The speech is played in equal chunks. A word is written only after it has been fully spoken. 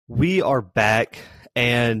We are back,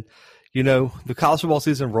 and the college football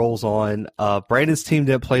season rolls on. Brandon's team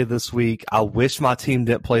didn't play this week. I wish my team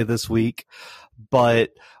didn't play this week, but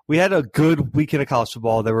we had a good weekend of college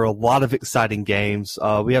football. There were a lot of exciting games.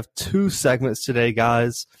 We have two segments today,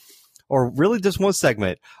 guys, or really just one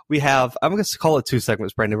segment. I'm going to call it two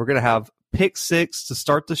segments, Brandon. We're going to have Pick Six to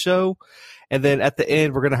start the show, and then at the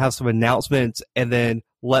end, we're going to have some announcements, and then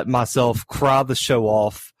let myself cry the show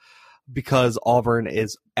off because Auburn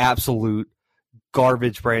is absolute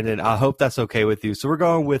garbage, Brandon. I hope that's okay with you. So we're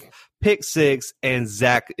going with Pick Six, and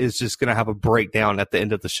Zach is just going to have a breakdown at the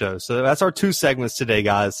end of the show. So that's our two segments today,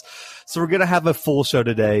 guys. So we're going to have a full show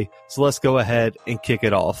today. So let's go ahead and kick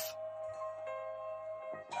it off.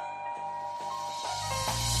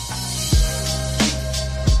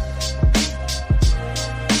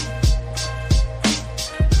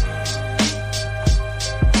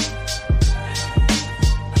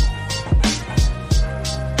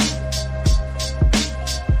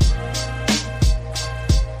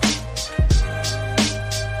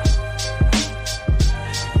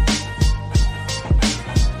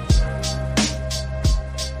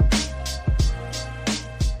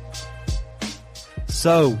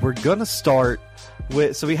 So we're going to start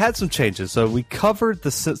with, we had some changes. So we covered the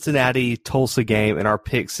Cincinnati-Tulsa game in our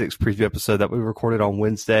Pick Six preview episode that we recorded on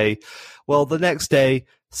Wednesday. Well, the next day,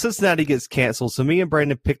 Cincinnati gets canceled. So me and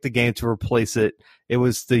Brandon picked the game to replace it. It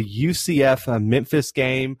was the UCF Memphis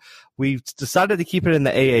game. We decided to keep it in the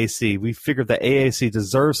AAC. We figured the AAC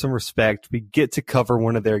deserves some respect. We get to cover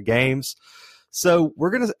one of their games. So we're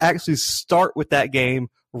going to actually start with that game,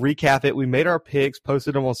 recap it. We made our picks,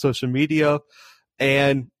 posted them on social media.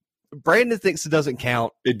 And Brandon thinks it doesn't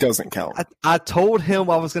count. It doesn't count. I told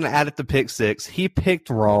him I was going to add it to Pick Six. He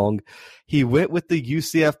picked wrong. He went with the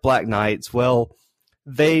UCF Black Knights. Well,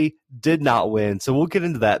 they did not win. So we'll get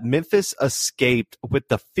into that. Memphis escaped with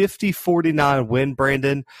the 50-49 win,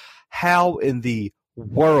 Brandon. How in the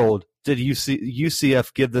world did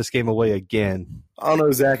UCF give this game away again? I don't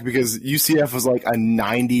know, Zach, because UCF was like a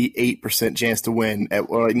 98% chance to win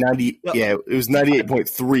at like 90. Yep. Yeah, it was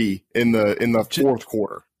 98.3 in the fourth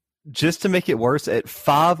quarter. Just to make it worse, at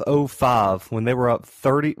 5:05 when they were up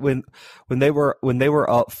 30, when they were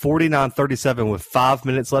up 49-37 with 5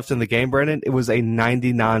 minutes left in the game, Brandon, it was a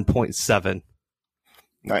 99.7.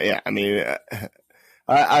 Yeah, I mean,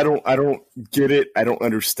 I don't get it. I don't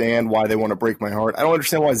understand why they want to break my heart. I don't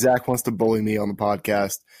understand why Zach wants to bully me on the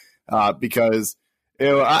podcast because.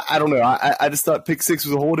 I don't know. I just thought Pick Six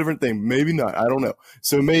was a whole different thing. Maybe not. I don't know.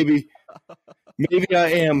 So maybe I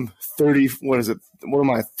am 30. What is it? What am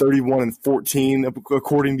I? 31-14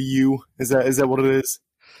 according to you? Is that what it is?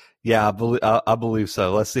 Yeah, I believe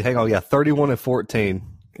so. Let's see. Hang on. Yeah, 31-14.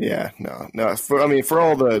 Yeah. No. For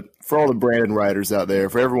all the Brandon writers out there,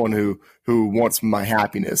 for everyone who wants my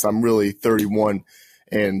happiness, I'm really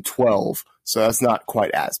 31-12. So that's not quite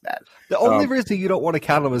as bad. The only reason you don't want to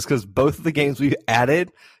count them is because both of the games we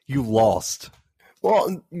added, you lost.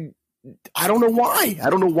 Well, I don't know why. I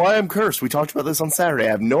don't know why I'm cursed. We talked about this on Saturday.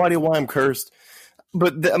 I have no idea why I'm cursed.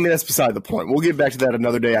 But, that's beside the point. We'll get back to that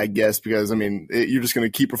another day, I guess, because, you're just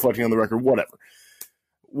going to keep reflecting on the record, whatever.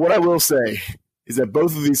 What I will say is that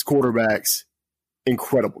both of these quarterbacks,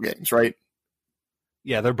 incredible games, right?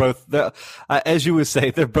 Yeah, they're both, as you would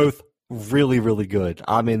say, they're both really, really good.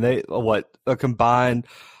 I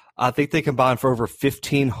think they combined for over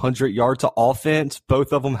 1,500 yards of offense.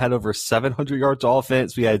 Both of them had over 700 yards of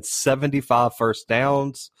offense. We had 75 first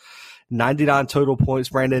downs, 99 total points,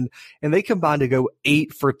 Brandon, and they combined to go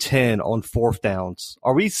 8 for 10 on fourth downs.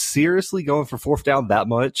 Are we seriously going for fourth down that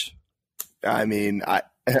much? I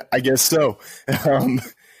guess so.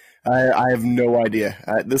 I have no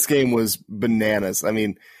idea. This game was bananas.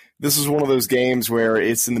 This is one of those games where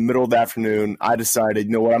it's in the middle of the afternoon. I decided,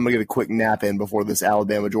 you know what, I'm going to get a quick nap in before this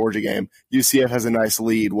Alabama-Georgia game. UCF has a nice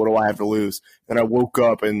lead. What do I have to lose? And I woke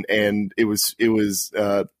up and it was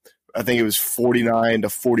I think it was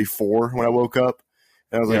 49-44 when I woke up.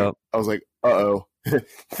 And I was like, uh-oh,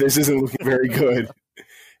 this isn't looking very good.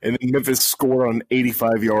 And then Memphis scored on an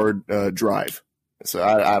 85-yard drive. So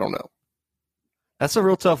I don't know. That's a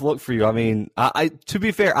real tough look for you. I to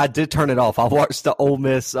be fair, I did turn it off. I watched the Ole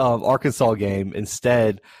Miss Arkansas game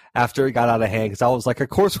instead after it got out of hand because I was like, of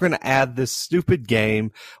course we're going to add this stupid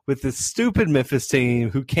game with this stupid Memphis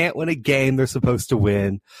team who can't win a game they're supposed to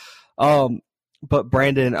win. But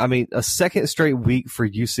Brandon, a second straight week for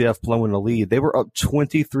UCF blowing the lead. They were up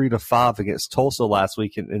 23-5 against Tulsa last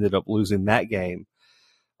week and ended up losing that game.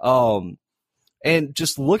 And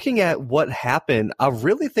just looking at what happened, I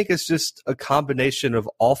really think it's just a combination of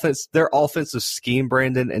their offensive scheme,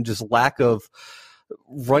 Brandon, and just lack of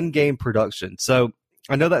run game production. So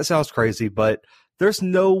I know that sounds crazy, but there's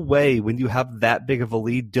no way when you have that big of a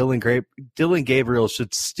lead, Dylan Gabriel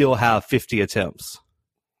should still have 50 attempts.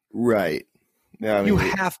 Right. Yeah, I mean, you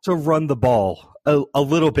have to run the ball a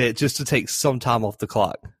little bit just to take some time off the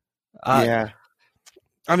clock. Yeah.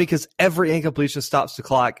 I mean, because every incompletion stops the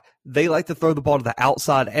clock. They like to throw the ball to the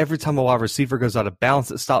outside. Every time a wide receiver goes out of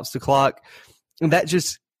bounds, it stops the clock. And that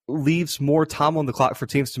just leaves more time on the clock for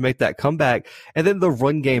teams to make that comeback. And then the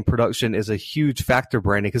run game production is a huge factor,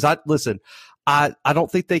 Brandon, because I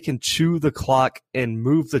don't think they can chew the clock and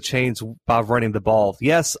move the chains by running the ball.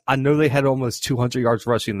 Yes, I know they had almost 200 yards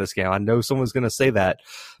rushing this game. I know someone's going to say that,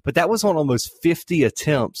 but that was on almost 50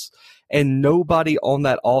 attempts, and nobody on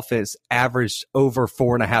that offense averaged over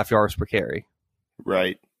 4.5 yards per carry.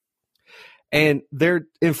 Right. And they're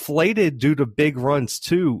inflated due to big runs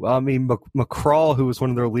too. I mean, McCraw, who was one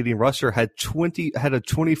of their leading rusher, had a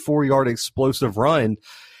 24-yard explosive run,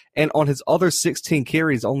 and on his other 16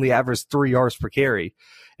 carries, only averaged 3 yards per carry.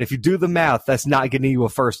 And if you do the math, that's not getting you a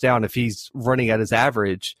first down if he's running at his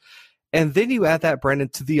average. And then you add that, Brandon,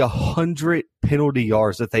 to the 100 penalty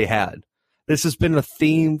yards that they had. This has been a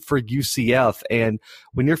theme for UCF, and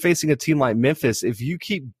when you're facing a team like Memphis, if you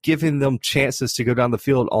keep giving them chances to go down the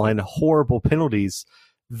field on horrible penalties,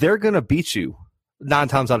 they're going to beat you 9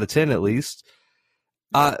 times out of 10 at least.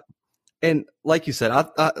 And like you said,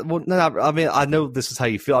 I know this is how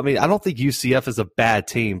you feel. I mean, I don't think UCF is a bad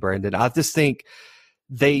team, Brandon. I just think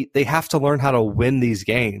they have to learn how to win these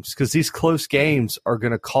games, because these close games are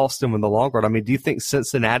going to cost them in the long run. I mean, do you think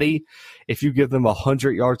Cincinnati, if you give them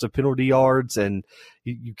 100 yards of penalty yards and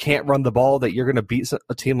you can't run the ball, that you're going to beat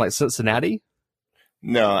a team like Cincinnati?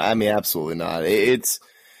 No, I mean, absolutely not. It's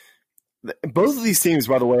both of these teams,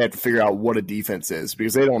 by the way, have to figure out what a defense is,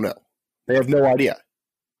 because they don't know. They have no idea.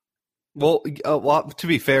 Well, to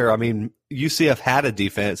be fair, I mean, UCF had a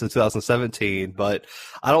defense in 2017, but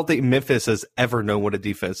I don't think Memphis has ever known what a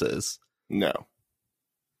defense is. No.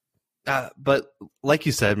 But like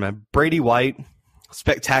you said, man, Brady White,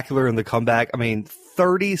 spectacular in the comeback. I mean,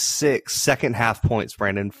 36 second-half points,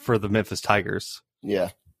 Brandon, for the Memphis Tigers. Yeah.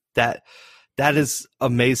 That is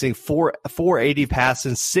amazing. 480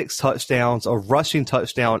 passing, 6 touchdowns, a rushing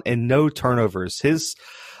touchdown, and no turnovers. His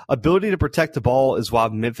ability to protect the ball is why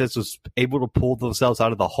Memphis was able to pull themselves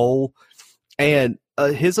out of the hole. And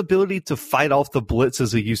his ability to fight off the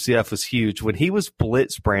blitzes of UCF was huge. When he was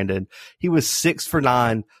blitzed, Brandon, he was 6 for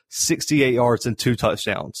 9, 68 yards, and 2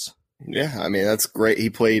 touchdowns. Yeah, I mean, that's great. He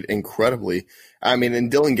played incredibly. I mean,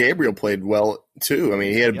 and Dylan Gabriel played well, too. I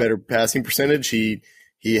mean, he had a better passing percentage. He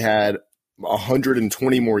had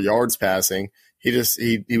 120 more yards passing. He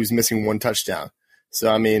was missing 1 touchdown.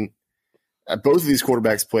 So, I mean, both of these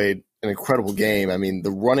quarterbacks played an incredible game. I mean, the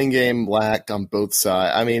running game lacked on both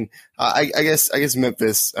sides. I mean, I guess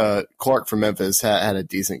Memphis, Clark from Memphis had a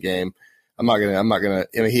decent game. I'm not gonna. I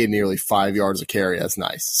mean, he had nearly 5 yards a carry. That's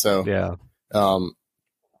nice. So yeah.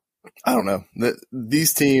 I don't know.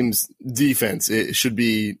 These teams' defense, it should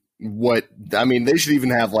be what I mean. They should even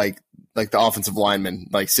have like the offensive linemen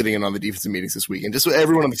like sitting in on the defensive meetings this weekend, just so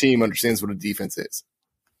everyone on the team understands what a defense is.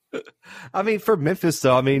 I mean, for Memphis,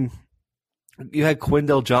 though, I mean, you had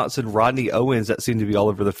Quindell Johnson, Rodney Owens that seemed to be all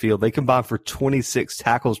over the field. They combined for 26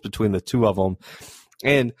 tackles between the two of them.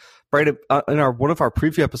 And Brandon, in one of our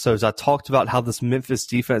preview episodes, I talked about how this Memphis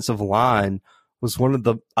defensive line was one of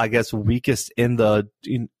the, I guess, weakest in the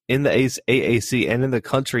AAC and in the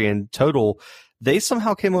country in total. They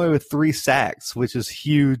somehow came away with 3 sacks, which is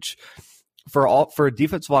huge for a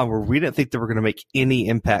defensive line where we didn't think they were going to make any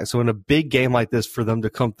impact. So in a big game like this, for them to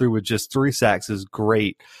come through with just 3 sacks is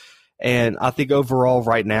great. And I think overall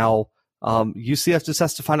right now, UCF just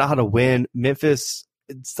has to find out how to win. Memphis,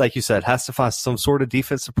 it's like you said, has to find some sort of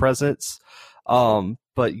defensive presence. But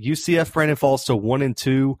UCF, Brandon, falls to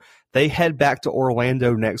 1-2. They head back to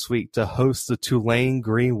Orlando next week to host the Tulane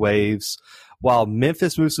Green Waves, while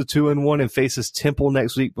Memphis moves to 2-1 and faces Temple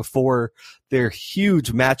next week before their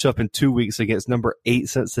huge matchup in 2 weeks against number 8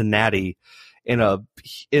 Cincinnati in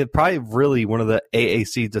probably really one of the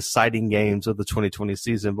AAC deciding games of the 2020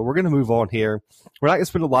 season. But we're going to move on here. We're not going to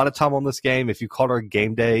spend a lot of time on this game. If you caught our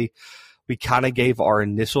game day, we kind of gave our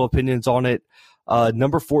initial opinions on it.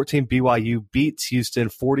 Number 14 BYU beats Houston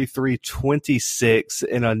 43-26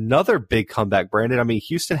 in another big comeback, Brandon. I mean,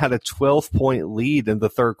 Houston had a 12-point lead in the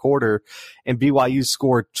third quarter, and BYU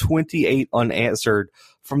scored 28 unanswered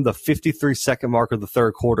from the 53-second mark of the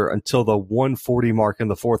third quarter until the 140 mark in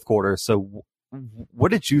the fourth quarter. So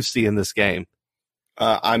what did you see in this game?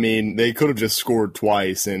 I mean, they could have just scored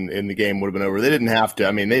twice and the game would have been over. They didn't have to.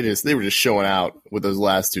 I mean, they were just showing out with those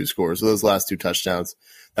last 2 scores, with those last 2 touchdowns.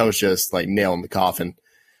 That was just like nailing the coffin.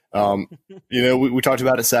 We talked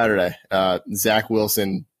about it Saturday. Zach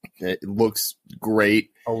Wilson looks great.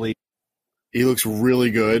 Elite. He looks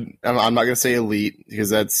really good. I'm not going to say elite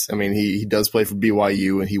because he does play for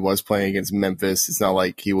BYU and he was playing against Memphis. It's not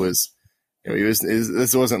like this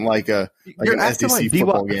wasn't like an SEC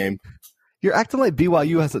football game. You're acting like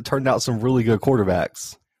BYU hasn't turned out some really good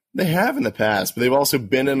quarterbacks. They have in the past, but they've also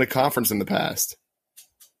been in a conference in the past.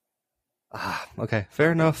 Okay,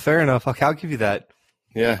 fair enough. Okay, I'll give you that.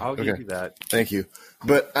 Yeah, I'll give you that. Thank you.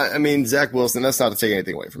 But Zach Wilson, that's not to take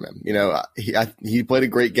anything away from him. He played a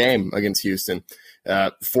great game against Houston.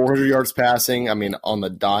 400 yards passing. On the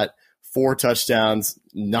dot, 4 touchdowns,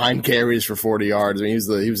 9 carries for 40 yards. He was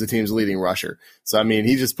the team's leading rusher. So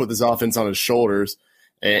he just put this offense on his shoulders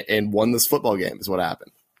and won this football game. Is what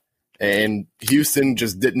happened. And Houston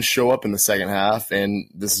just didn't show up in the second half, and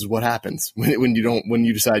this is what happens when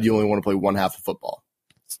you decide you only want to play one half of football.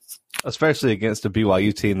 Especially against a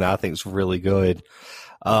BYU team that I think is really good.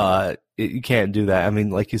 You can't do that.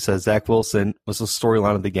 Like you said, Zach Wilson was the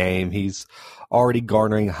storyline of the game. He's already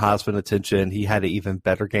garnering Heisman attention. He had an even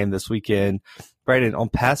better game this weekend. Brandon, on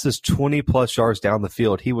passes 20-plus yards down the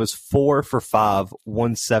field, he was 4 for 5,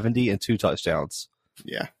 170, and 2 touchdowns.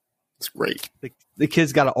 Yeah, it's great. The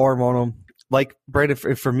kid's got an arm on him. Like, Brandon,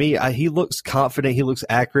 for me, he looks confident, he looks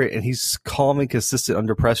accurate, and he's calm and consistent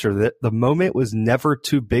under pressure. The moment was never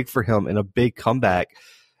too big for him in a big comeback,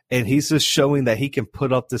 and he's just showing that he can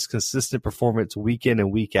put up this consistent performance week in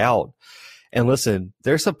and week out. And listen,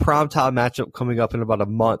 there's a primetime matchup coming up in about a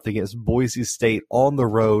month against Boise State on the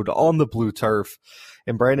road, on the blue turf.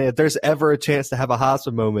 And, Brandon, if there's ever a chance to have a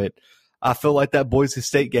Heisman moment, I feel like that Boise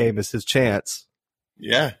State game is his chance.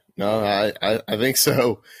 Yeah. No, I think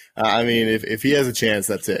so. If he has a chance,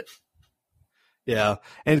 that's it. Yeah.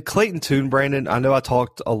 And Clayton Tune, Brandon, I know I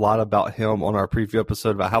talked a lot about him on our preview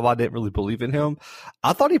episode about how I didn't really believe in him.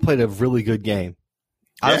 I thought he played a really good game.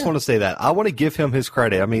 I just want to say that. I want to give him his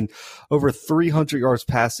credit. Over 300 yards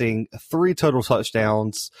passing, 3 total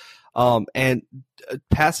touchdowns, and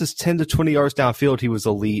passes 10 to 20 yards downfield, he was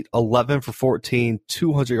elite. 11 for 14,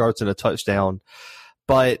 200 yards and a touchdown.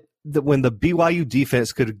 But when the BYU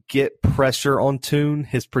defense could get pressure on Tune,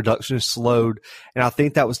 his production slowed. And I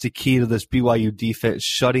think that was the key to this BYU defense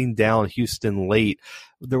shutting down Houston late.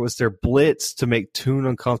 There was their blitz to make Tune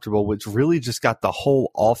uncomfortable, which really just got the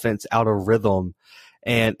whole offense out of rhythm.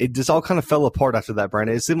 And it just all kind of fell apart after that,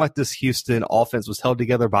 Brandon. It seemed like this Houston offense was held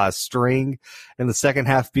together by a string. In the second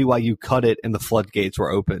half, BYU cut it and the floodgates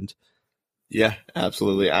were opened. Yeah,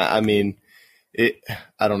 absolutely. I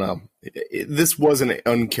don't know. This was an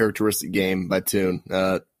uncharacteristic game by Tune.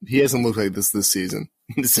 He hasn't looked like this season.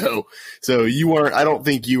 So you weren't. I don't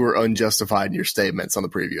think you were unjustified in your statements on the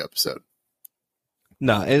preview episode.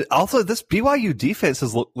 No, and also this BYU defense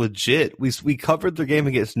has looked legit. We covered the game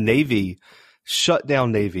against Navy, shut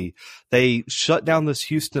down Navy. They shut down this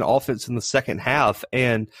Houston offense in the second half,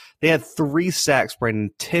 and they had 3 sacks, Brandon,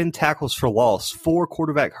 10 tackles for loss, 4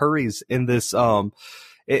 quarterback hurries in this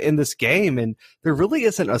game, and there really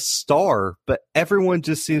isn't a star, but everyone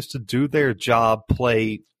just seems to do their job,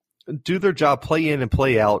 play in and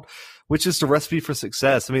play out, which is the recipe for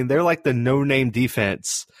success. They're like the no-name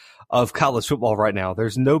defense of college football right now.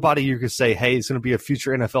 There's nobody you could say, hey, it's going to be a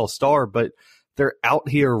future NFL star, but they're out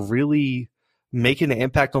here really making an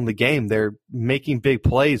impact on the game. They're making big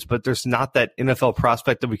plays, but there's not that NFL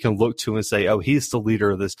prospect that we can look to and say, oh, he's the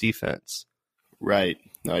leader of this defense. Right.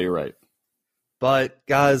 No, you're right. But,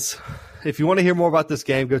 guys, if you want to hear more about this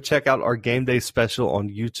game, go check out our Game Day special on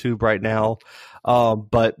YouTube right now.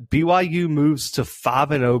 But BYU moves to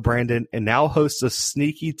 5-0, Brandon, and now hosts a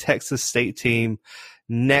sneaky Texas State team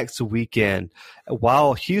next weekend.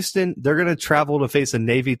 While Houston, they're going to travel to face a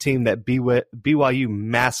Navy team that BYU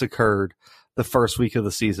massacred the first week of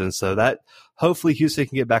the season. So that hopefully Houston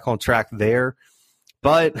can get back on track there.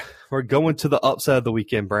 But we're going to the upset of the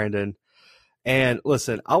weekend, Brandon. And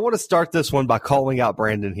listen, I want to start this one by calling out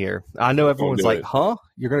Brandon here. I know everyone's like, huh?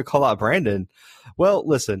 You're going to call out Brandon? Well,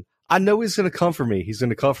 listen, I know he's going to come for me. He's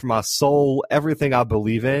going to come for my soul, everything I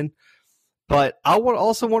believe in. But I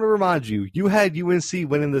also want to remind you, you had UNC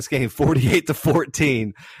winning this game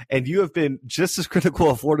 48-14, and you have been just as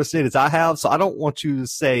critical of Florida State as I have, so I don't want you to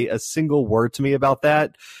say a single word to me about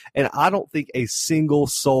that. And I don't think a single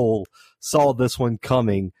soul saw this one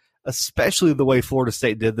coming, especially the way Florida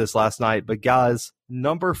State did this last night. But, guys,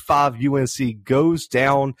 number 5 UNC goes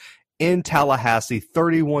down in Tallahassee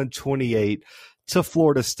 31-28 to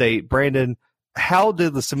Florida State. Brandon, how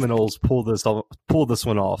did the Seminoles pull this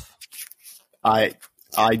one off? I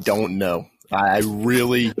don't know. I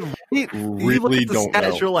really don't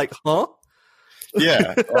know. You're like, huh?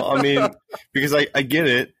 Yeah. Because I get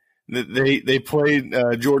it. They played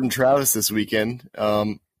Jordan Travis this weekend.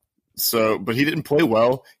 But he didn't play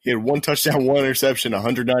well. He had 1 touchdown, 1 interception,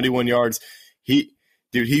 191 yards. He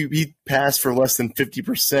passed for less than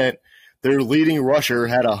 50%. Their leading rusher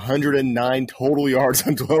had 109 total yards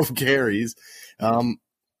on 12 carries.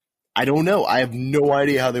 I don't know. I have no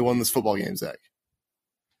idea how they won this football game, Zach.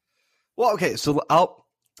 Well, okay, so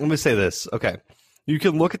let me say this. Okay, you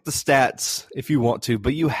can look at the stats if you want to,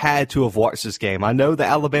 but you had to have watched this game. I know the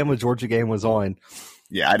Alabama-Georgia game was on.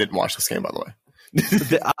 Yeah, I didn't watch this game, by the way.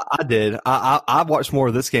 I did. I watched more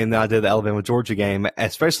of this game than I did the Alabama-Georgia game,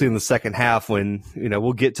 especially in the second half when,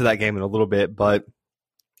 we'll get to that game in a little bit. But,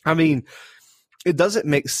 I mean, it doesn't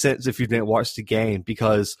make sense if you didn't watch the game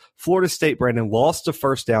because Florida State, Brandon, lost the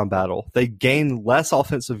first down battle. They gained less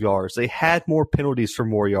offensive yards. They had more penalties for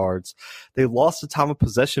more yards. They lost the time of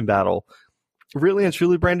possession battle. Really and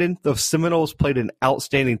truly, Brandon, the Seminoles played an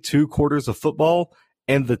outstanding 2 quarters of football,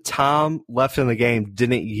 and the time left in the game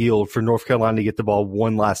didn't yield for North Carolina to get the ball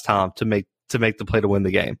one last time to make the play to win the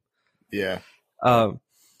game. Yeah.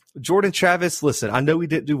 Jordan Travis, listen, I know he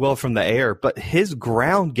didn't do well from the air, but his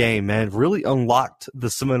ground game, man, really unlocked the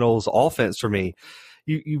Seminoles offense for me.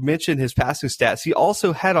 You mentioned his passing stats. He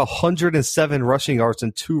also had 107 rushing yards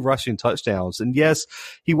and 2 rushing touchdowns. And yes,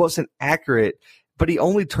 he wasn't accurate, but he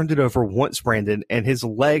only turned it over once, Brandon, and his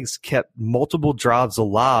legs kept multiple drives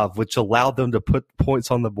alive, which allowed them to put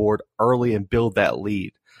points on the board early and build that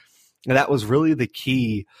lead. And that was really the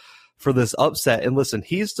key for this upset. And listen,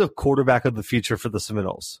 he's the quarterback of the future for the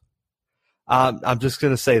Seminoles. I'm just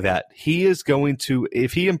going to say that. He is going to,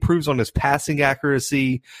 if he improves on his passing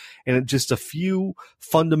accuracy and just a few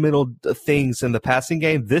fundamental things in the passing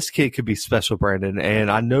game, this kid could be special, Brandon.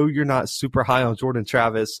 And I know you're not super high on Jordan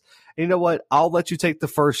Travis. And you know what? I'll let you take the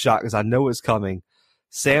first shot because I know it's coming.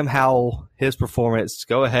 Sam Howell, his performance,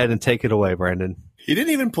 go ahead and take it away, Brandon. He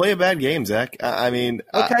didn't even play a bad game, Zach.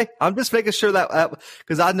 Okay. I'm just making sure that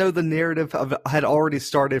because I know the narrative had already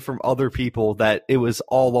started from other people that it was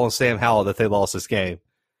all on Sam Howell that they lost this game.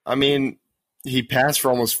 I mean, he passed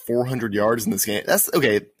for almost 400 yards in this game. That's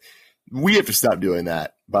okay. We have to stop doing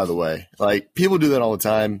that, by the way. Like, people do that all the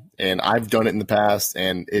time, and I've done it in the past,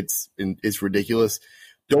 and it's ridiculous.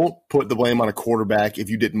 Don't put the blame on a quarterback if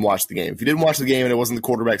you didn't watch the game. If you didn't watch the game and it wasn't the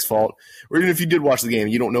quarterback's fault, or even if you did watch the game,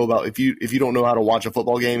 you don't know about if you don't know how to watch a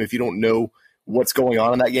football game, if you don't know what's going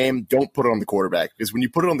on in that game, don't put it on the quarterback. Because when you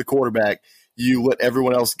put it on the quarterback, you let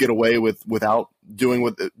everyone else get away without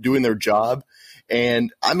doing their job.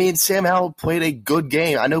 And I mean, Sam Howell played a good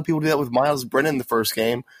game. I know people do that with Miles Brennan in the first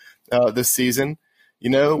game this season.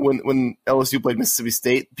 When LSU played Mississippi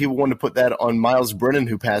State, people wanted to put that on Miles Brennan,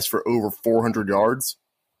 who passed for over 400 yards.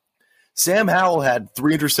 Sam Howell had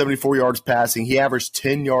 374 yards passing. He averaged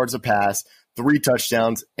 10 yards a pass, 3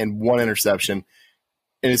 touchdowns, and 1 interception.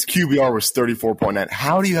 And his QBR was 34.9.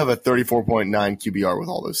 How do you have a 34.9 QBR with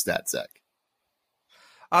all those stats, Zach?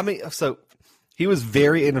 I mean, so he was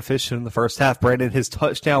very inefficient in the first half, Brandon. His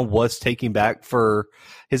interception was taken back for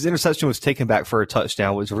a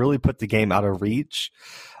touchdown, which really put the game out of reach.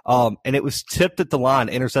 And it was tipped at the line,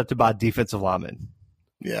 intercepted by a defensive lineman.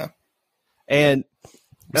 Yeah. And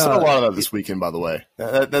we saw a lot of that this weekend, by the way.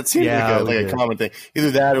 That seems like a common thing.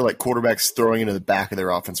 Either that or like quarterbacks throwing into the back of their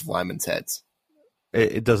offensive linemen's heads.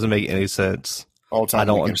 It doesn't make any sense. All time. I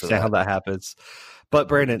don't understand how that happens. But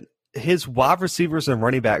Brandon, his wide receivers and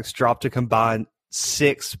running backs dropped a combined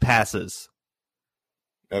 6 passes.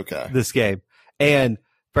 Okay. This game. And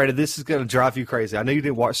Brandon, this is going to drive you crazy. I know you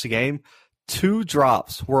didn't watch the game. 2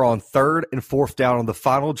 drops were on 3rd and 4th down on the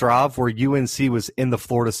final drive where UNC was in the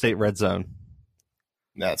Florida State red zone.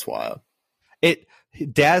 That's wild.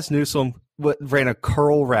 Daz Newsome ran a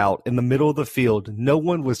curl route in the middle of the field. No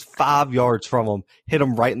one was 5 yards from him, hit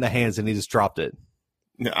him right in the hands, and he just dropped it.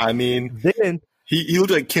 I mean, then he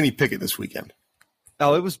looked like Kenny Pickett this weekend.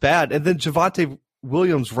 Oh, it was bad. And then Javonte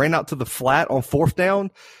Williams ran out to the flat on 4th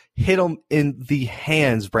down, hit him in the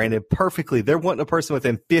hands, Brandon, perfectly. There wasn't a person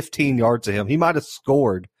within 15 yards of him. He might have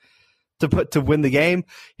scored to win the game.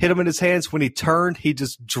 Hit him in his hands. When he turned, he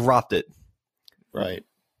just dropped it. Right.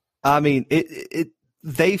 I mean,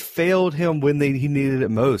 they failed him when he needed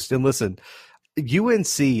it most. And listen,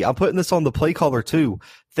 UNC, I'm putting this on the play caller too.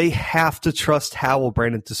 They have to trust Howell,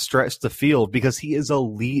 Brandon, to stretch the field because he is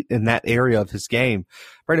elite in that area of his game.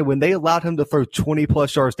 Brandon, when they allowed him to throw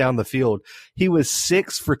 20-plus yards down the field, he was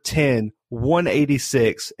 6 for 10,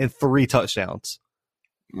 186, and 3 touchdowns.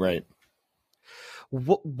 Right.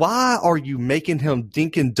 Why are you making him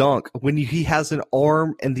dink and dunk when he has an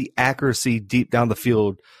arm and the accuracy deep down the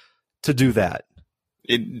field to do that?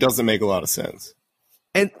 It doesn't make a lot of sense.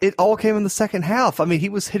 And it all came in the second half. I mean, he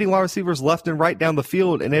was hitting wide receivers left and right down the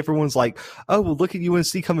field, and everyone's like, oh, well, look at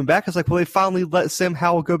UNC coming back. It's like, well, they finally let Sam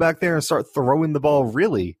Howell go back there and start throwing the ball,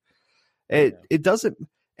 really. It doesn't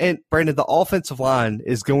 – and, Brandon, the offensive line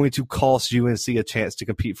is going to cost UNC a chance to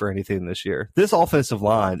compete for anything this year. This offensive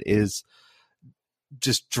line is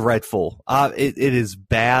just dreadful. It is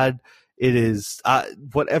bad. It is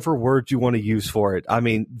whatever word you want to use for it. I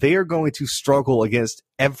mean, they are going to struggle against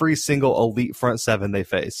every single elite front seven they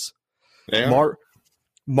face.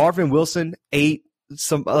 Marvin Wilson ate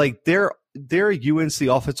some like their UNC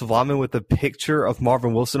offensive lineman with a picture of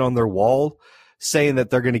Marvin Wilson on their wall, saying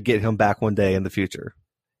that they're going to get him back one day in the future.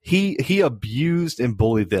 He abused and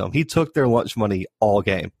bullied them. He took their lunch money all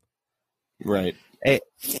game. Right. And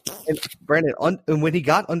Brandon, and when he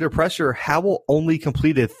got under pressure, Howell only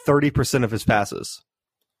completed 30% of his passes.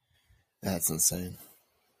 That's insane.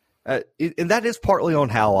 And that is partly on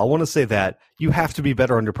Howell. I want to say that. You have to be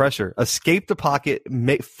better under pressure. Escape the pocket,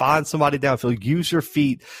 find somebody downfield, use your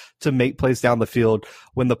feet to make plays down the field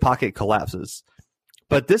when the pocket collapses.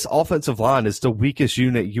 But this offensive line is the weakest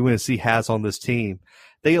unit UNC has on this team.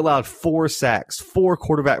 They allowed 4 sacks, 4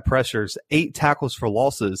 quarterback pressures, 8 tackles for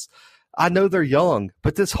losses. I know they're young,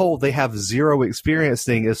 but this whole they have zero experience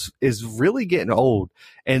thing is really getting old.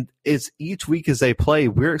 And it's each week as they play,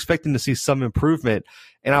 we're expecting to see some improvement.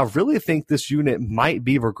 And I really think this unit might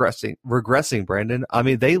be regressing, Brandon. I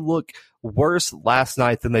mean, they look worse last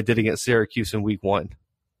night than they did against Syracuse in week 1.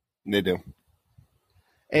 They do.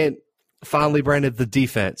 And finally, Brandon, the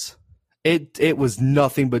defense. It was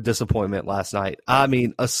nothing but disappointment last night. I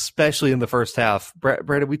mean, especially in the first half.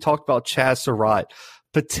 Brandon, we talked about Chaz Surratt,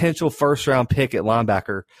 potential first-round pick at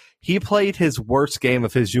linebacker. He played his worst game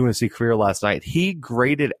of his UNC career last night. He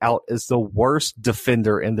graded out as the worst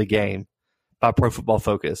defender in the game by Pro Football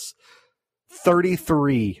Focus.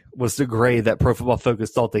 33 was the grade that Pro Football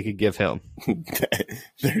Focus thought they could give him.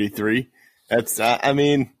 33? That's, I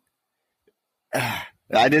mean,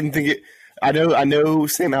 I didn't think it. I know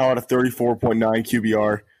Sam Howell had a 34.9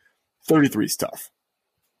 QBR. 33 is tough.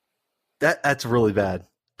 That's really bad.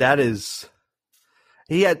 That is.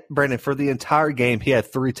 He had, Brandon, for the entire game, he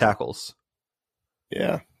had 3 tackles.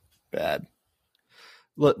 Yeah, bad.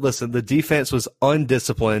 Listen, the defense was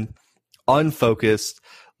undisciplined, unfocused,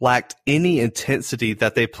 lacked any intensity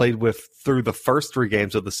that they played with through the first 3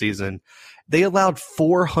 games of the season. They allowed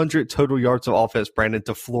 400 total yards of offense, Brandon,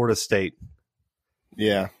 to Florida State.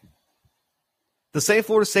 Yeah. The same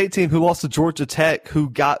Florida State team who lost to Georgia Tech, who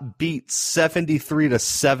got beat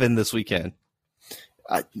 73-7 this weekend.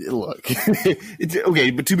 Look,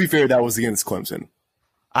 okay, but to be fair, that was against Clemson.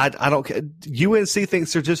 I don't care. UNC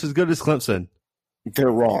thinks they're just as good as Clemson.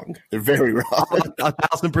 They're wrong. They're very wrong.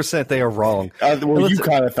 1,000% they are wrong. Well, you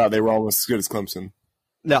kind of thought they were almost as good as Clemson.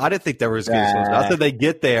 No, I didn't think they were as good as Clemson. I thought they'd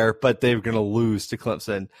get there, but they were going to lose to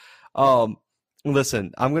Clemson.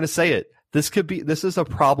 Listen, I'm going to say it. This is a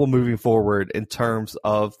problem moving forward in terms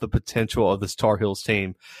of the potential of this Tar Heels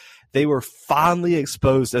team. They were finally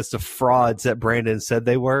exposed as the frauds that Brandon said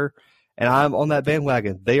they were, and I'm on that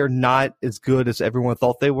bandwagon. They are not as good as everyone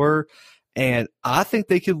thought they were, and I think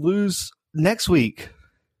they could lose next week.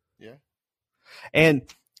 Yeah. And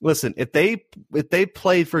listen, if they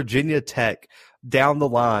played Virginia Tech down the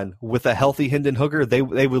line with a healthy Hendon Hooker, they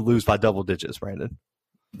would lose by double digits, Brandon.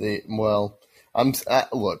 Look,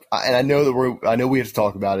 and I know we have to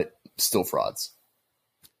talk about it. Still frauds.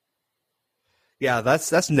 Yeah,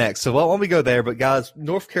 that's next. So, why don't we go there? But guys,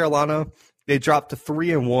 North Carolina, they dropped to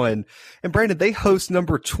 3-1, and Brandon, they host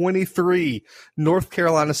number 23 North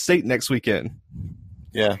Carolina State next weekend.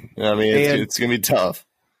 Yeah, I mean it's gonna be tough.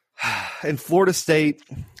 And Florida State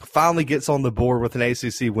finally gets on the board with an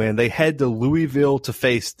ACC win. They head to Louisville to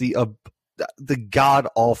face the god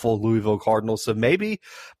awful Louisville Cardinals. So maybe,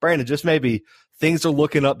 Brandon, just maybe, things are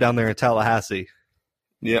looking up down there in Tallahassee.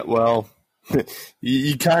 Yeah, well,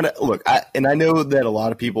 you kind of look, I know that a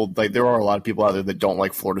lot of people, like, there are a lot of people out there that don't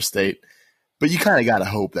like Florida State, but you kind of got to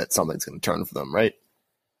hope that something's going to turn for them, right?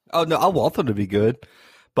 Oh no, I want them to be good,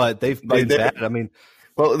 but they've been bad. I mean,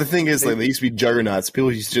 well, the thing is, like, they used to be juggernauts.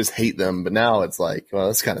 People used to just hate them, but now it's like, well,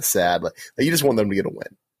 that's kind of sad. Like, you just want them to get a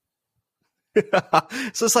win.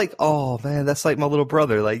 So it's like, oh man, that's like my little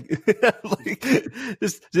brother. Like,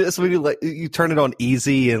 just when you turn it on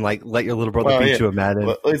easy and like let your little brother beat you at Madden.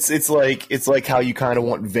 Well, it's like how you kind of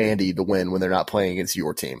want Vandy to win when they're not playing against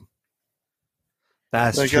your team.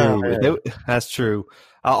 That's like, true. That's true.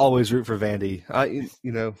 I always root for Vandy.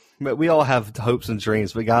 We all have hopes and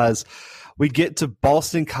dreams, but guys, we get to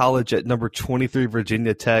Boston College at number 23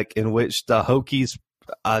 Virginia Tech, in which the Hokies,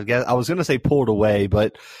 I guess I was going to say pulled away,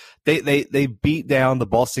 but They beat down the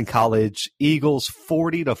Boston College Eagles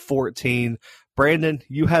 40-14. Brandon,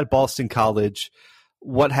 you had Boston College.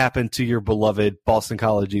 What happened to your beloved Boston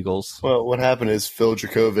College Eagles? Well, what happened is Phil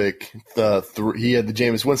Dracovic, he had the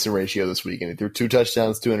Jameis Winston ratio this week, and he threw 2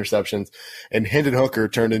 touchdowns, 2 interceptions, and Hendon Hooker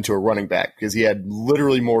turned into a running back because he had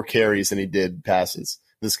literally more carries than he did passes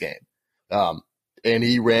this game. And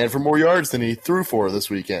he ran for more yards than he threw for this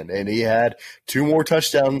weekend, and he had 2 more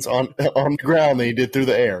touchdowns on the ground than he did through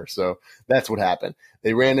the air. So that's what happened.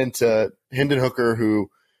 They ran into Hendon Hooker, who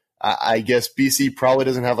I guess BC probably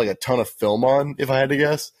doesn't have like a ton of film on, if I had to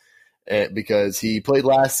guess, because he played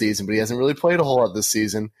last season, but he hasn't really played a whole lot this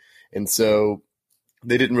season. And so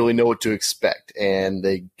they didn't really know what to expect. And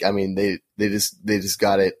they just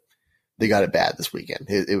got it. They got it bad this weekend.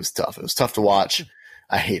 It was tough. It was tough to watch.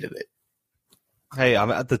 I hated it. Hey,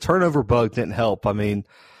 the turnover bug didn't help. I mean,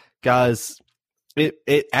 guys,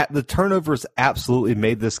 the turnovers absolutely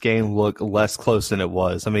made this game look less close than it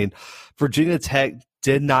was. I mean, Virginia Tech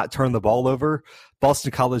did not turn the ball over.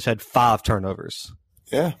 Boston College had 5 turnovers.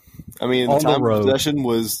 Yeah. I mean, the time of possession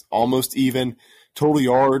was almost even. Total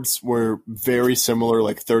yards were very similar,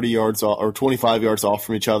 like 30 yards off, or 25 yards off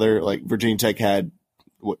from each other. Like Virginia Tech had,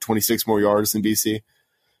 26 more yards than BC.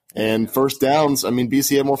 And first downs, I mean,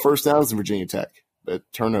 BC had more first downs than Virginia Tech. But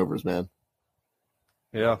turnovers, man.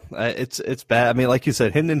 Yeah, it's bad. I mean, like you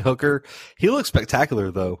said, Hendon Hooker, he looked spectacular,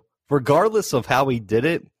 though. Regardless of how he did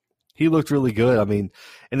it, he looked really good. I mean,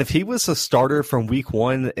 and if he was a starter from week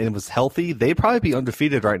 1 and was healthy, they'd probably be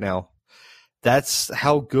undefeated right now. That's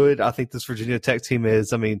how good I think this Virginia Tech team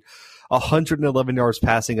is. I mean, 111 yards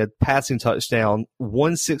passing, a passing touchdown,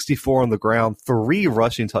 164 on the ground, 3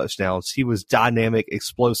 rushing touchdowns. He was dynamic,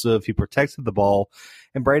 explosive. He protected the ball.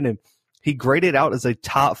 And Brandon, he graded out as a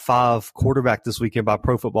top 5 quarterback this weekend by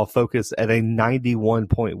Pro Football Focus at a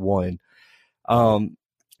 91.1.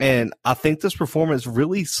 And I think this performance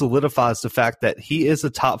really solidifies the fact that he is a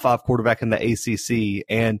top 5 quarterback in the ACC.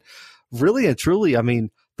 And really and truly, I mean,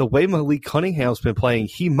 the way Malik Cunningham's been playing,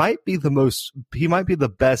 he might be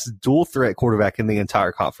the best dual threat quarterback in the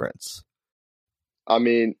entire conference. I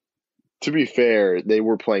mean, to be fair, they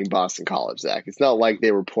were playing Boston College, Zach. It's not like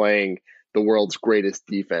they were playing the world's greatest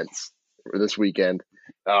defense this weekend.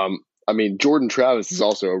 I mean, Jordan Travis is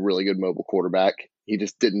also a really good mobile quarterback. He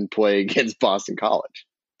just didn't play against Boston College.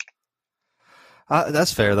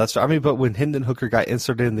 That's fair. I mean, but when Hendon Hooker got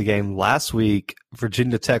inserted in the game last week,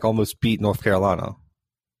 Virginia Tech almost beat North Carolina.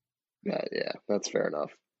 Yeah, that's fair enough.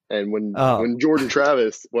 And when Jordan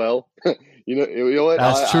Travis, well, you know what?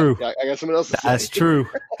 That's true. I got something else to say. That's true.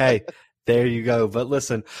 Hey, there you go. But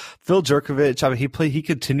listen, Phil Jerkovich, I mean, he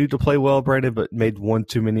continued to play well, Brandon, but made one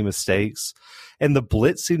too many mistakes. And the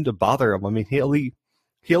blitz seemed to bother him. I mean, he only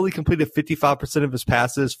completed 55% of his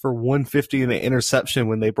passes for 150 and an interception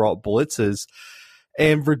when they brought blitzes.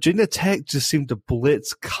 And Virginia Tech just seemed to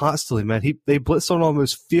blitz constantly, man. They blitzed on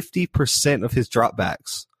almost 50% of his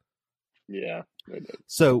dropbacks. Yeah, they did.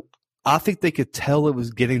 So I think they could tell it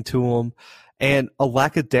was getting to him. And a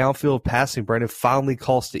lack of downfield passing, Brandon, finally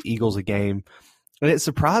cost the Eagles a game. And it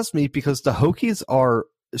surprised me because the Hokies are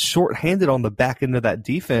shorthanded on the back end of that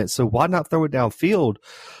defense. So why not throw it downfield?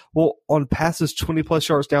 Well, on passes 20-plus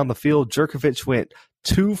yards down the field, Jerkovich went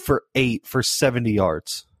 2 for 8 for 70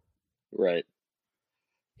 yards. Right.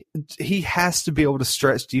 He has to be able to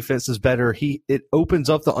stretch defenses better. It opens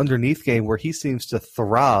up the underneath game where he seems to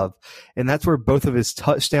thrive, and that's where both of his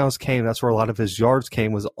touchdowns came. That's where a lot of his yards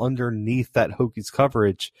came, was underneath that Hokies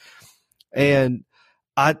coverage. And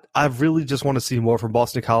I really just want to see more from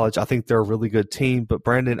Boston College. I think they're a really good team, but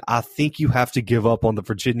Brandon, I think you have to give up on the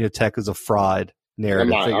Virginia Tech as a fraud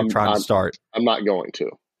narrative that you're trying to start. I'm not going to.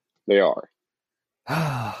 They are.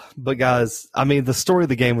 But guys, I mean, the story of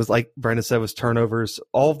the game was, like Brandon said, was turnovers.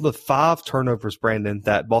 All of the 5 turnovers, Brandon,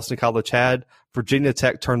 that Boston College had, Virginia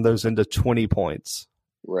Tech turned those into 20 points.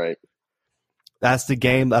 Right. That's the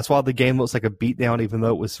game. That's why the game looks like a beatdown, even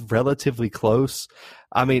though it was relatively close.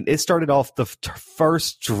 I mean, it started off the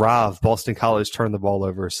first drive, Boston College turned the ball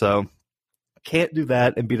over. So can't do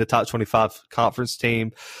that and beat a top 25 conference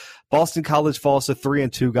team. Boston College falls to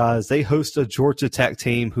 3-2, guys. They host a Georgia Tech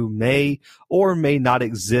team who may or may not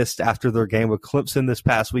exist after their game with Clemson this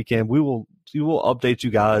past weekend. We will update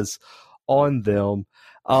you guys on them.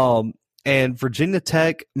 And Virginia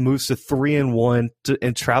Tech moves to 3-1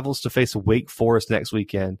 and travels to face Wake Forest next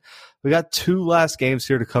weekend. We got 2 last games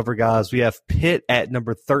here to cover, guys. We have Pitt at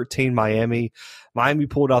number 13, Miami. Miami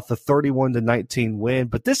pulled off the 31-19 win,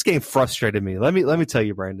 but this game frustrated me. Let me tell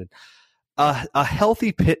you, Brandon. A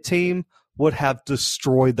healthy Pitt team would have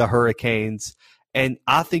destroyed the Hurricanes, and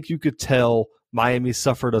I think you could tell Miami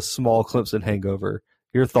suffered a small Clemson hangover.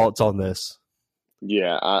 Your thoughts on this?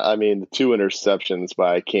 Yeah, I mean, the two interceptions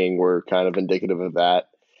by King were kind of indicative of that.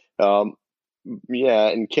 Um, yeah,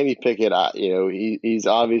 and Kenny Pickett, he's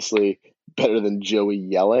obviously better than Joey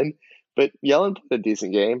Yellen, but Yellen played a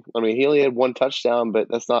decent game. I mean, he only had one touchdown, but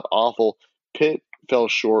that's not awful. Pitt fell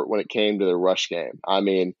short when it came to the rush game. I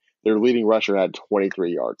mean, their leading rusher had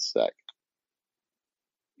 23 yards, Zach.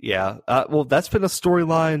 Yeah, well, that's been a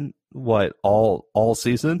storyline, all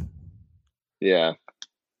season? Yeah.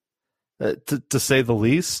 To say the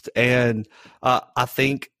least. And I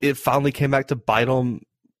think it finally came back to bite them.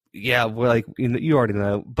 Yeah, you already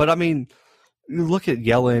know. But, I mean, you look at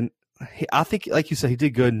Yellen. I think, like you said, he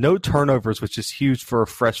did good. No turnovers, which is huge for a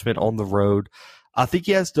freshman on the road. I think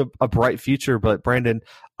he has a bright future. But, Brandon,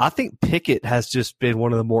 I think Pickett has just been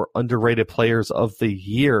one of the more underrated players of the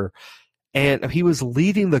year. And he was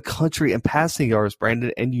leading the country in passing yards,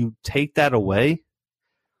 Brandon, and you take that away?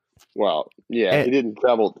 Well, yeah, he didn't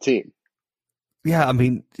travel with the team. Yeah, I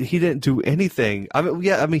mean, he didn't do anything.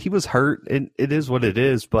 He was hurt, and it is what it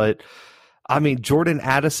is. But, I mean, Jordan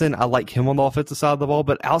Addison, I like him on the offensive side of the ball.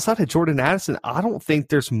 But outside of Jordan Addison, I don't think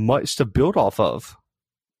there's much to build off of.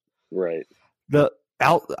 Right.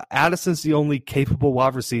 Addison's the only capable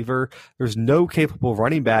wide receiver. There's no capable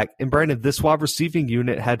running back. And, Brandon, this wide receiving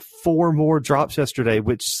unit had 4 more drops yesterday,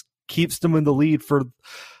 which keeps them in the lead for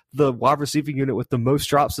the wide receiving unit with the most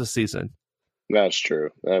drops this season. That's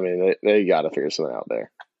true. I mean, they got to figure something out there.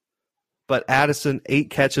 But Addison, 8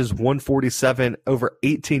 catches, 147, over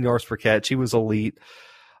 18 yards per catch. He was elite.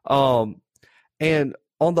 And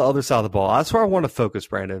on the other side of the ball, that's where I want to focus,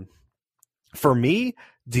 Brandon. For me,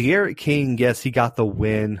 De'Aaron King, yes, he got the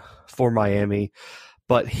win for Miami,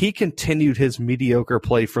 but he continued his mediocre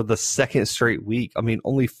play for the second straight week. I mean,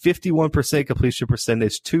 only 51% completion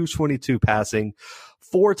percentage, 222 passing,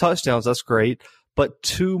 4 touchdowns. That's great. But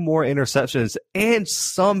 2 more interceptions. And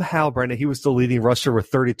somehow, Brandon, he was the leading rusher with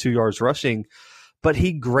 32 yards rushing. But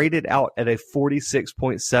he graded out at a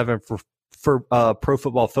 46.7 for Pro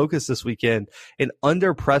Football Focus this weekend. And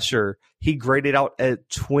under pressure, he graded out at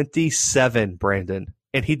 27, Brandon.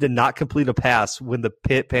 And he did not complete a pass when the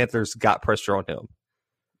Pitt Panthers got pressure on him.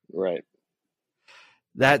 Right.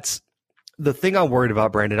 That's the thing I'm worried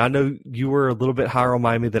about, Brandon. I know you were a little bit higher on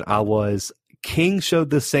Miami than I was. King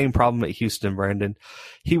showed the same problem at Houston, Brandon.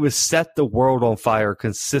 He would set the world on fire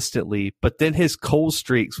consistently, but then his cold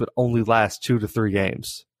streaks would only last 2 to 3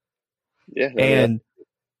 games. Yeah. And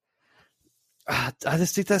I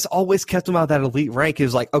just think that's always kept him out of that elite rank. It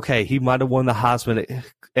was like, okay, he might have won the Heisman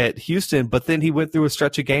at Houston, but then he went through a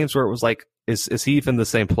stretch of games where it was like, is he even the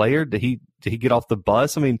same player? Did he get off the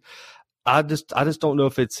bus? I mean, I just don't know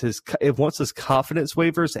if once his confidence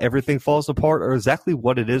wavers, everything falls apart, or exactly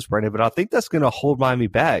what it is, Brandon. But I think that's going to hold Miami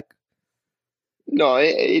back. No,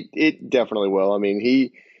 it definitely will. I mean,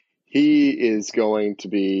 he is going to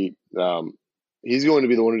be he's going to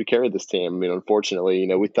be the one to carry this team. I mean, unfortunately,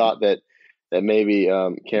 we thought that maybe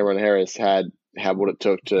Cameron Harris had what it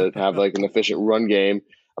took to have like an efficient run game.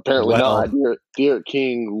 Apparently not. De'Aaron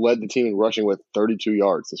King led the team in rushing with 32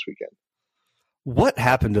 yards this weekend. What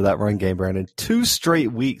happened to that run game, Brandon? 2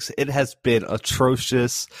 straight weeks, it has been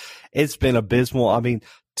atrocious. It's been abysmal. I mean,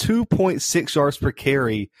 2.6 yards per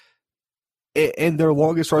carry, and their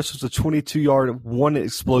longest rush was a 22-yard, 1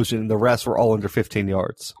 explosion, and the rest were all under 15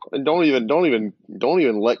 yards. And don't even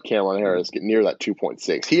let Cameron Harris get near that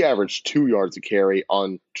 2.6. He averaged 2 yards a carry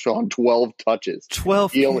on 12 touches.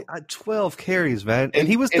 12 carries, man. And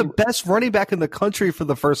he was the best running back in the country for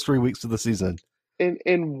the first 3 weeks of the season.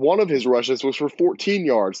 And one of his rushes was for 14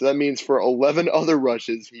 yards. So that means for 11 other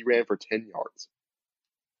rushes, he ran for 10 yards.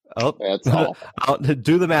 Oh, that's awful.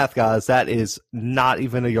 Do the math, guys. That is not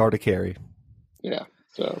even a yard to carry. Yeah.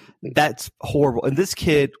 So that's horrible. And this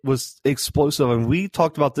kid was explosive. And we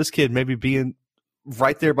talked about this kid maybe being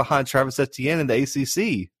right there behind Travis Etienne in the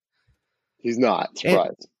ACC. He's not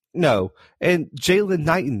surprised. No. And Jalen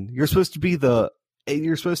Knighton, you're supposed to be the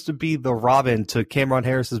Robin to Cameron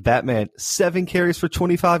Harris's Batman. 7 carries for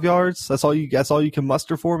 25 yards. That's all you can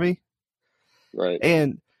muster for me. Right.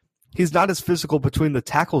 And he's not as physical between the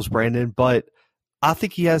tackles, Brandon, but I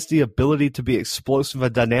think he has the ability to be explosive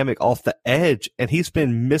and dynamic off the edge, and he's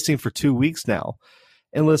been missing for 2 weeks now.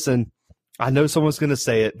 And listen, I know someone's going to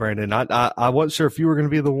say it, Brandon. I wasn't sure if you were going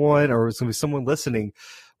to be the one or it was going to be someone listening.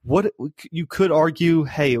 What you could argue,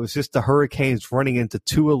 hey, it was just the Hurricanes running into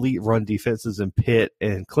 2 elite run defenses in Pitt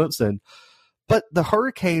and Clemson. But the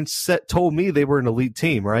Hurricanes told me they were an elite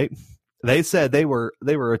team, right? They said they were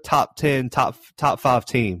a top 10, top 5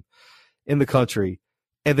 team in the country.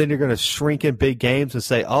 and then you're going to shrink in big games and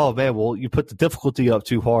say, oh, man, well, you put the difficulty up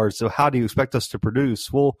too hard, so how do you expect us to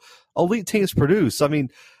produce? Well, elite teams produce. I mean,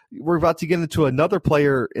 we're about to get into another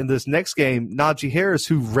player in this next game, Najee Harris,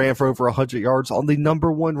 who ran for over 100 yards on the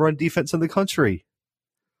number one run defense in the country.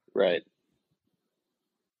 Right.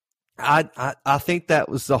 I think that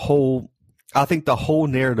was the whole – I think the whole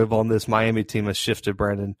narrative on this Miami team has shifted,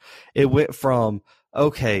 Brandon. It went from –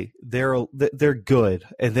 okay, they're good,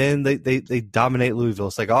 and then they dominate Louisville.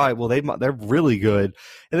 It's like, all right, well they're really good,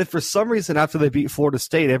 and then for some reason after they beat Florida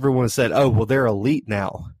State, everyone said, oh, well they're elite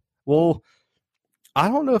now. Well, I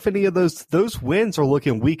don't know if any of those wins are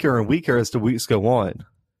looking weaker and weaker as the weeks go on.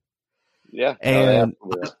 Yeah, and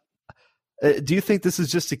do you think this is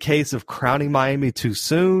just a case of crowning Miami too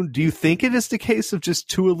soon? Do you think it is the case of just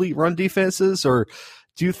two elite run defenses, or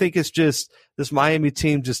do you think it's just this Miami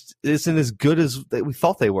team just isn't as good as we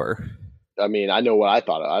thought they were? I mean, I know what I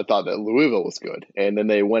thought. I thought that Louisville was good, and then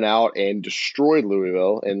they went out and destroyed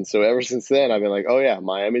Louisville. And so ever since then, I've been like, oh yeah,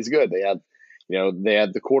 Miami's good. They had, they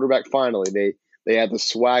had the quarterback finally. They had the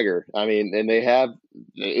swagger. I mean, and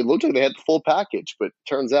it looked like they had the full package, but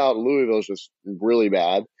turns out Louisville's just really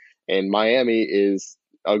bad, and Miami is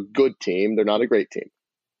a good team. They're not a great team.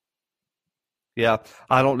 Yeah,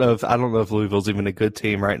 I don't know if Louisville's even a good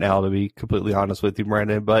team right now, to be completely honest with you,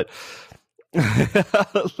 Brandon. But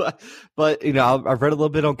but I've read a little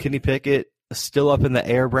bit on Kenny Pickett, still up in the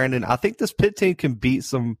air, Brandon. I think this Pitt team can beat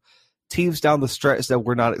some teams down the stretch that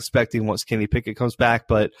we're not expecting once Kenny Pickett comes back.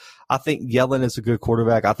 But I think Yellen is a good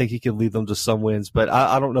quarterback. I think he can lead them to some wins. But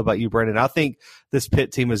I don't know about you, Brandon. I think this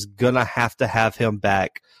Pitt team is gonna have to have him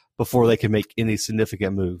back before they can make any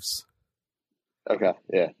significant moves. Okay,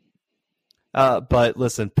 yeah. But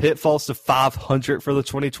listen, Pitt falls to 500 for the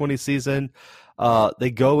 2020 season.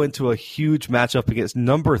 They go into a huge matchup against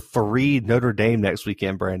number 3 Notre Dame next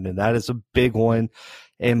weekend, Brandon. That is a big one.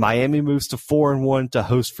 And Miami moves to 4-1 to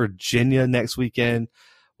host Virginia next weekend.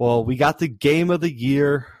 Well, we got the game of the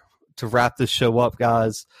year to wrap this show up,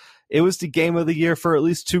 guys. It was the game of the year for at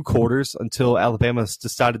least 2 quarters until Alabama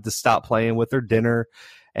decided to stop playing with their dinner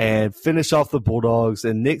and finish off the Bulldogs.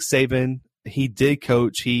 And Nick Saban, he did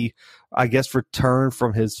coach. He, I guess, returned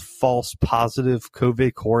from his false positive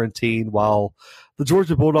COVID quarantine, while the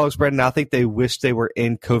Georgia Bulldogs, Brandon, I think they wish they were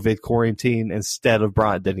in COVID quarantine instead of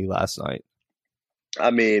Bryant-Denny last night.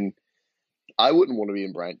 I mean, I wouldn't want to be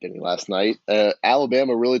in Bryant-Denny last night.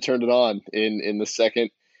 Alabama really turned it on in the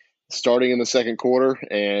starting in the second quarter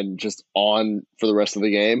and just on for the rest of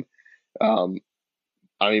the game. I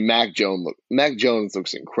mean, Mac Jones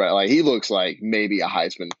looks incredible. Like, he looks like maybe a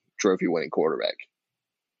Heisman Trophy winning quarterback.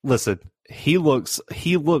 Listen, he looks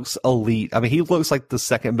elite. I mean, he looks like the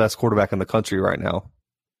second best quarterback in the country right now.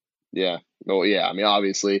 Yeah. Well, yeah. I mean,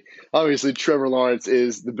 obviously, Trevor Lawrence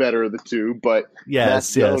is the better of the two, but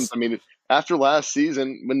yes, Mac Jones, I mean, after last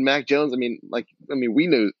season, when Mac Jones, we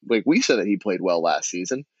knew, we said that he played well last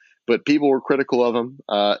season, but people were critical of him.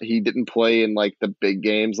 He didn't play in the big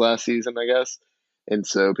games last season, I guess, and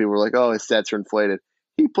so people were like, "Oh, his stats are inflated."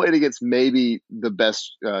 He played against maybe the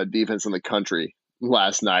best defense in the country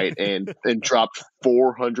last night and dropped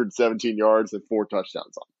 417 yards and 4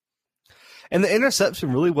 touchdowns on. And the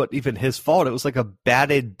interception really wasn't even his fault. It was like a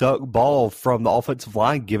batted duck ball from the offensive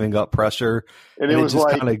line giving up pressure. And it was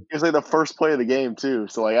like the first play of the game too.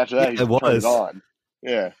 So after that, he turned it on.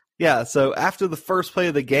 Yeah. Yeah, so after the first play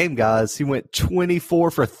of the game, guys, he went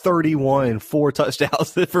 24 for 31, 4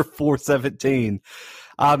 touchdowns for 417.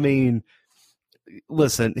 I mean,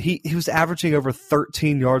 listen, he was averaging over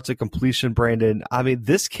 13 yards of completion, Brandon. I mean,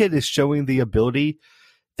 this kid is showing the ability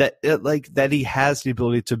that he has the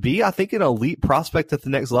ability to be, I think, an elite prospect at the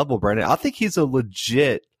next level, Brandon. I think he's a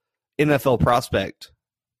legit NFL prospect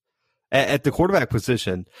at the quarterback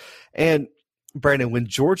position. And, Brandon, when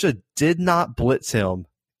Georgia did not blitz him,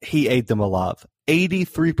 he ate them alive.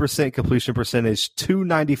 83% completion percentage,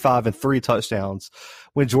 295 and 3 touchdowns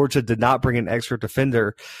when Georgia did not bring an extra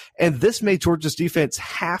defender. And this made Georgia's defense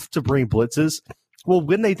have to bring blitzes. Well,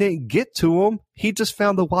 when they didn't get to him, he just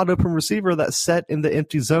found the wide open receiver that sat in the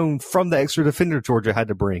empty zone from the extra defender Georgia had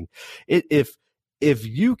to bring. If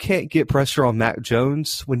you can't get pressure on Mac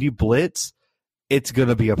Jones when you blitz, it's going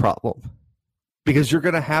to be a problem because you're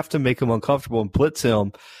going to have to make him uncomfortable and blitz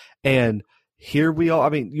him. And here we are. I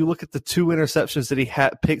mean, you look at the 2 interceptions that he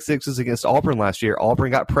had, pick sixes against Auburn last year.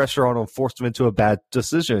 Auburn got pressure on him, forced him into a bad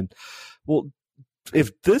decision. Well,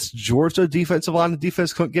 if this Georgia defensive line and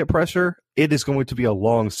defense couldn't get pressure, it is going to be a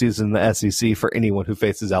long season in the SEC for anyone who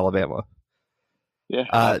faces Alabama. Yeah,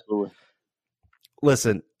 absolutely.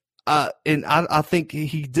 Listen, and I think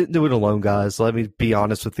he didn't do it alone, guys. Let me be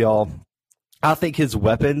honest with y'all. I think his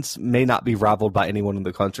weapons may not be rivaled by anyone in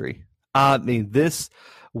the country. I mean, this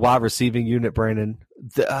wide receiving unit, Brandon,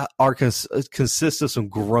 consists of some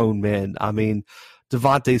grown men. I mean,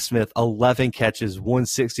 Devontae Smith, 11 catches,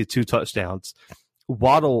 162 touchdowns.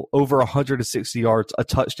 Waddle, over 160 yards, a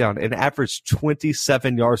touchdown, and averaged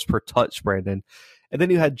 27 yards per touch, Brandon. And then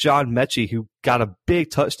you had John Mechie, who got a big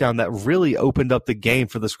touchdown that really opened up the game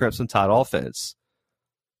for the Crimson Tide offense.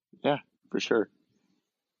 Yeah, for sure.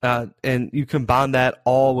 And you combine that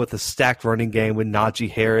all with a stacked running game with Najee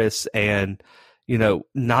Harris, and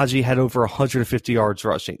Najee had over 150 yards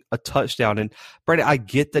rushing, a touchdown. And Brandon, I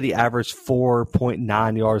get that he averaged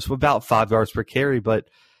 4.9 yards, about 5 yards per carry, but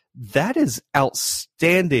that is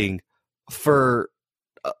outstanding for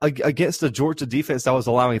against the Georgia defense that was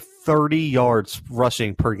allowing 30 yards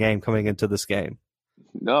rushing per game coming into this game.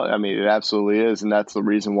 No, I mean, it absolutely is, and that's the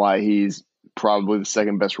reason why he's probably the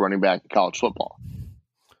second best running back in college football.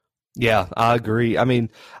 Yeah, I agree. I mean,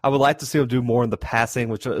 I would like to see him do more in the passing,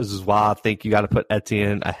 which is why I think you got to put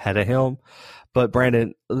Etienne ahead of him. But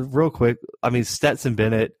Brandon, real quick, I mean, Stetson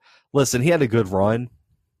Bennett, listen, he had a good run.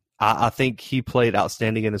 I think he played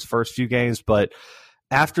outstanding in his first few games, but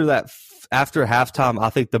after halftime,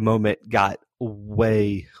 I think the moment got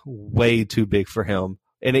way, way too big for him,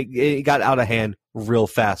 and it got out of hand real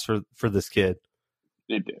fast for this kid.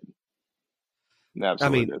 It did.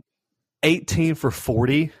 Absolutely did. 18 for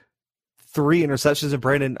 40, 3 interceptions. And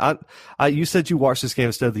Brandon, you said you watched this game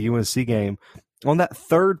instead of the UNC game. On that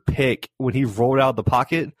third pick, when he rolled out of the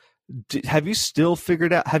pocket, have you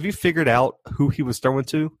figured out who he was throwing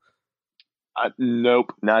to?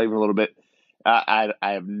 Nope, not even a little bit. I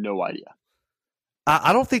have no idea.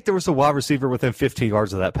 I don't think there was a wide receiver within 15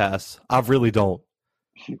 yards of that pass. I really don't.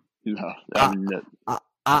 No.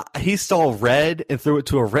 He saw red and threw it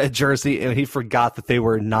to a red jersey, and he forgot that they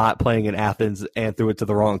were not playing in Athens and threw it to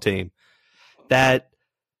the wrong team. That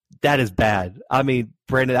is bad. I mean,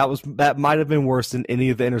 Brandon, that might have been worse than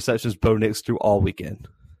any of the interceptions Bo Nix threw all weekend.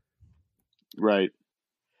 Right.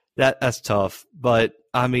 That's tough. But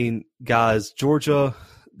I mean, guys, Georgia,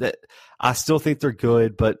 I still think they're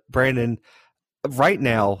good, but Brandon, right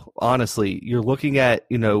now, honestly, you're looking at,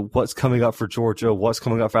 what's coming up for Georgia, what's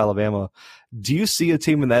coming up for Alabama. Do you see a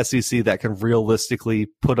team in the SEC that can realistically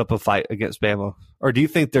put up a fight against Bama? Or do you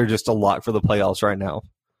think they're just a lock for the playoffs right now?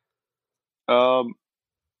 I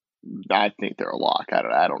think they're a lock.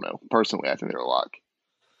 I don't know. Personally, I think they're a lock.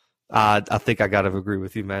 I think I got to agree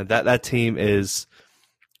with you, man. That team is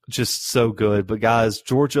just so good. But guys,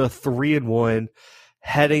 Georgia 3-1,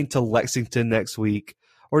 heading to Lexington next week.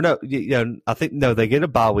 Or no, I think they get a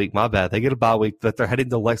bye week. My bad. They get a bye week, but they're heading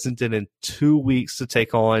to Lexington in 2 weeks to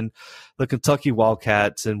take on the Kentucky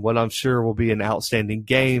Wildcats, and what I'm sure will be an outstanding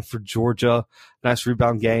game for Georgia. Nice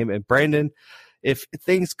rebound game. And Brandon, if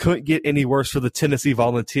things couldn't get any worse for the Tennessee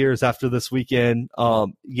Volunteers after this weekend,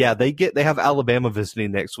 they have Alabama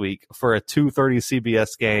visiting next week for a 2:30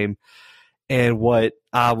 CBS game, and what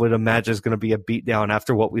I would imagine is going to be a beatdown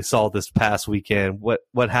after what we saw this past weekend.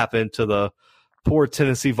 What happened to the poor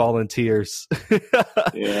Tennessee Volunteers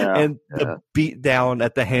and the beat down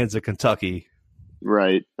at the hands of Kentucky.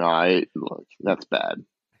 Right. Look, that's bad.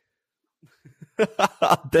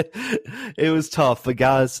 It was tough. But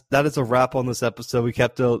guys, that is a wrap on this episode. We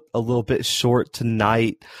kept it a little bit short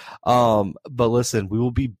tonight. But listen, we will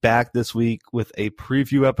be back this week with a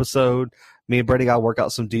preview episode. Me and Brady got to work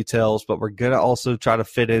out some details, but we're going to also try to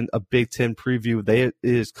fit in a Big Ten preview. It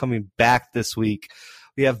is coming back this week.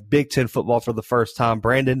 We have Big Ten football for the first time.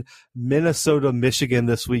 Brandon, Minnesota, Michigan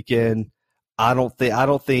this weekend. I don't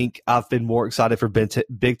think I've been more excited for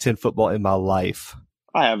Big Ten football in my life.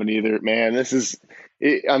 I haven't either, man. This is,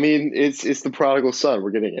 it's the prodigal son.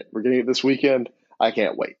 We're getting it. We're getting it this weekend. I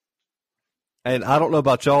can't wait. And I don't know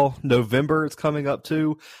about y'all. November is coming up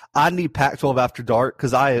too. I need Pac-12 after dark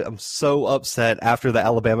because I am so upset after the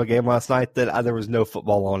Alabama game last night that there was no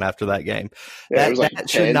football on after that game. Yeah,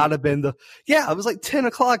 that should not have been it was like 10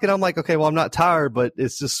 o'clock and I'm like, okay, well, I'm not tired, but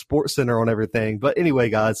it's just Sports Center on everything. But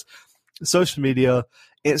anyway, guys, social media,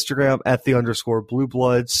 Instagram at @the_Blue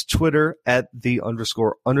Bloods, Twitter at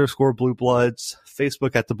 @the_Blue Bloods,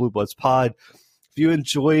 Facebook at the Blue Bloods Pod. If you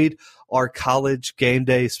enjoyed our college game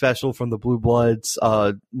day special from the Blue Bloods,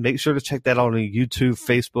 make sure to check that out on YouTube,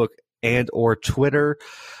 Facebook, and or Twitter.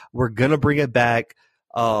 We're going to bring it back.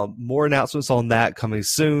 More announcements on that coming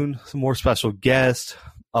soon. Some more special guests,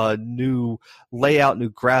 new layout, new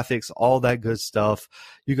graphics, all that good stuff.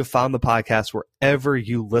 You can find the podcast wherever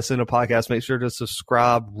you listen to podcasts. Make sure to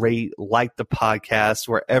subscribe, rate, like the podcast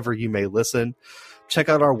wherever you may listen. Check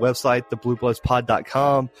out our website,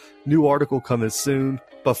 thebluebloodspod.com. New article coming soon.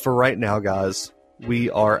 But for right now, guys, we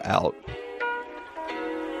are out.